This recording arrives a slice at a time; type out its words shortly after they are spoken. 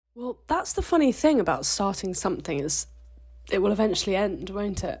Well, that's the funny thing about starting something is it will eventually end,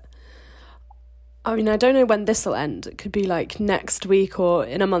 won't it? I mean, I don't know when this will end. It could be like next week or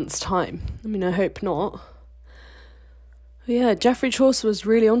in a month's time. I mean, I hope not. But yeah, Geoffrey Chaucer was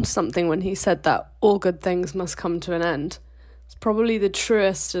really onto something when he said that all good things must come to an end. It's probably the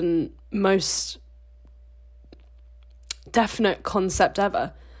truest and most definite concept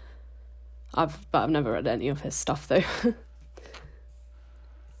ever. But I've never read any of his stuff though.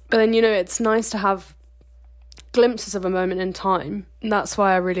 But then, it's nice to have glimpses of a moment in time. And that's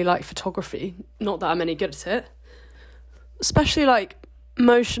why I really like photography. Not that I'm any good at it. Especially like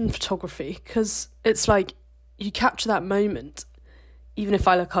motion photography, because it's like you capture that moment, even if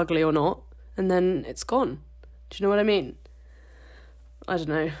I look ugly or not, and then it's gone. Do you know what I mean? I don't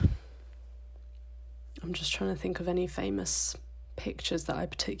know. I'm just trying to think of any famous pictures that I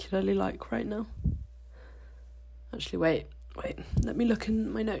particularly like right now. Actually, wait, let me look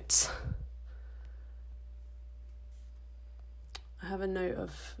in my notes. I have a note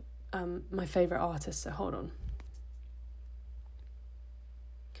of my favourite artists, so hold on.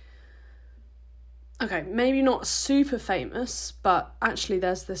 Okay, maybe not super famous, but actually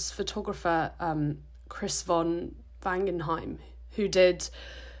there's this photographer, Chris Von Wangenheim, who did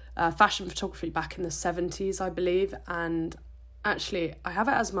fashion photography back in the 70s, I believe, and actually I have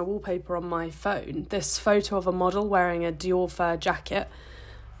it as my wallpaper on my phone, this photo of a model wearing a Dior fur jacket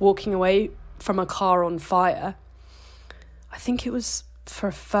walking away from a car on fire. I think it was for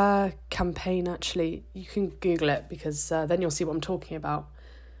a fur campaign, actually. You can Google it because then you'll see what I'm talking about.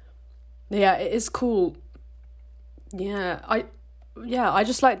 Yeah, it is cool. I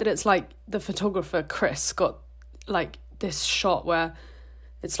just like that it's like the photographer Chris got like this shot where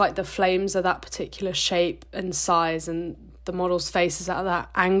it's like the flames are that particular shape and size and the model's face is at that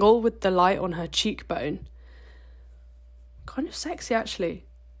angle with the light on her cheekbone. Kind of sexy, actually.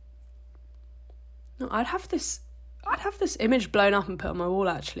 No, I'd have this image blown up and put on my wall,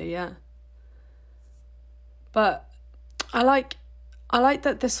 actually, yeah. But I like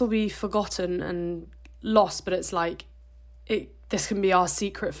that this will be forgotten and lost, but it's like this can be our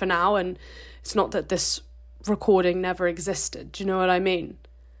secret for now, and it's not that this recording never existed. Do you know what I mean?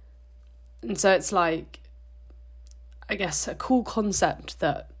 And so it's like, I guess, a cool concept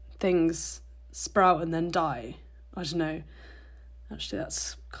that things sprout and then die. I don't know. Actually,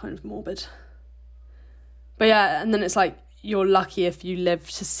 that's kind of morbid. But yeah, and then it's like, you're lucky if you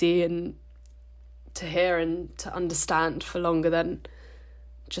live to see and to hear and to understand for longer than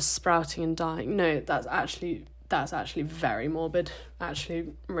just sprouting and dying. No, that's actually very morbid.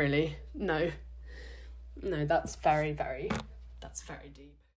 Actually, really, no, that's very deep.